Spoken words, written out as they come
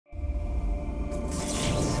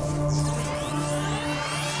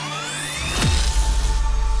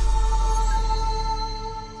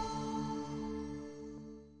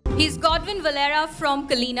Godwin Valera from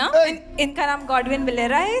Kalina. इनका नाम Godwin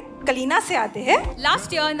Valera है, कलीना से आते हैं.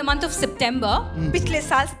 Last year in the month of September. पिछले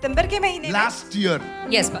साल सितंबर के महीने में. Last year.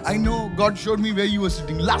 Yes, Pastor. I know God showed me where you were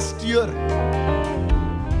sitting. Last year.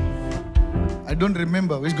 I don't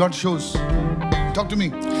remember which God shows. Talk to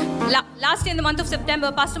me. Last year in the month of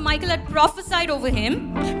September, Pastor Michael had prophesied over him.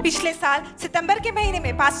 पिछले साल सितंबर के महीने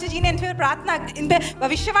में pastor जी ने इन पे प्रार्थना, इन पे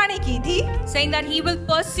भविष्यवाणी की थी, saying that he will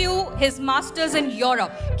pursue his masters in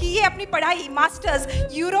Europe. कि ये अपनी पढ़ाई मास्टर्स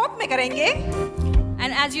यूरोप में करेंगे.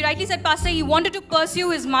 And as you rightly said, Pastor, he wanted to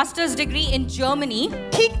pursue his master's degree in Germany.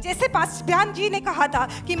 ठीक जैसे पास्टर बयान जी ने कहा था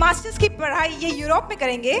कि मास्टर्स की पढ़ाई ये यूरोप में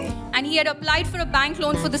करेंगे. And he had applied for a bank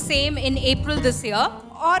loan for the same in April this year.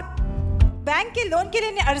 और बैंक के लोन के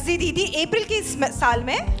लिए अर्जी दी थी अप्रैल के इस साल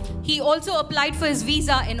में. He also applied for his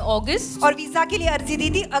visa in August. और वीजा के लिए अर्जी दी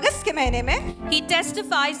थी अगस्त के महीने में. He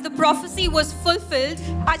testifies the prophecy was fulfilled.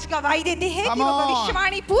 आज गवाही देते हैं कि वो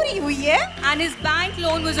भविष्यवाणी पूरी हुई है. And his bank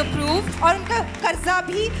loan was approved. और उनका कर्जा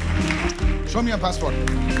भी. Show me your passport.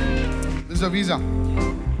 This is a visa.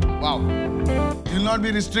 Wow. You will not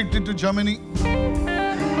be restricted to Germany.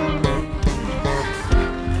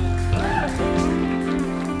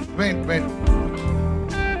 Wait.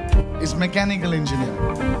 It's mechanical engineer.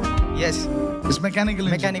 Yes. It's mechanical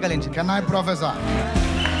engineer. Can I prophesy?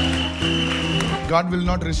 God will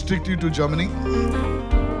not restrict you to Germany.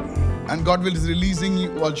 And God will be releasing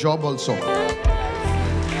you a job also.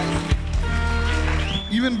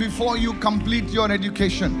 Even before you complete your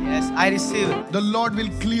education. Yes, I receive it. The Lord will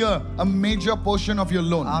clear a major portion of your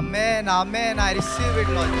loan. Amen. I receive it,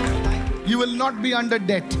 Lord. Thank you. You will not be under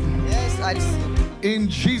debt. Yes, I receive it. In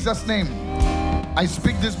Jesus' name, I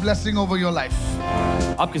speak this blessing over your life.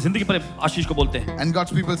 आपकी जिंदगी पर आशीष को बोलते हैं. And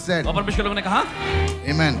God's people said, और परमेश्वर के लोगों ने कहा,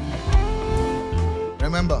 Amen.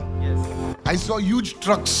 Remember, Yes. I saw huge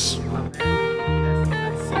trucks.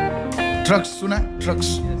 Trucks, सुना है?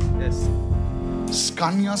 Trucks. Yes.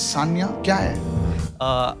 Scania, Sanya, क्या है?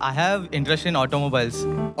 I have interest in automobiles.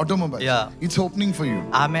 Automobiles. Yeah. It's opening for you.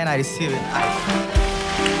 Amen. I receive it.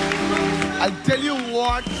 I'll tell you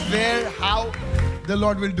what, where, how the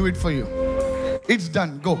Lord will do it for you. It's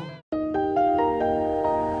done. Go.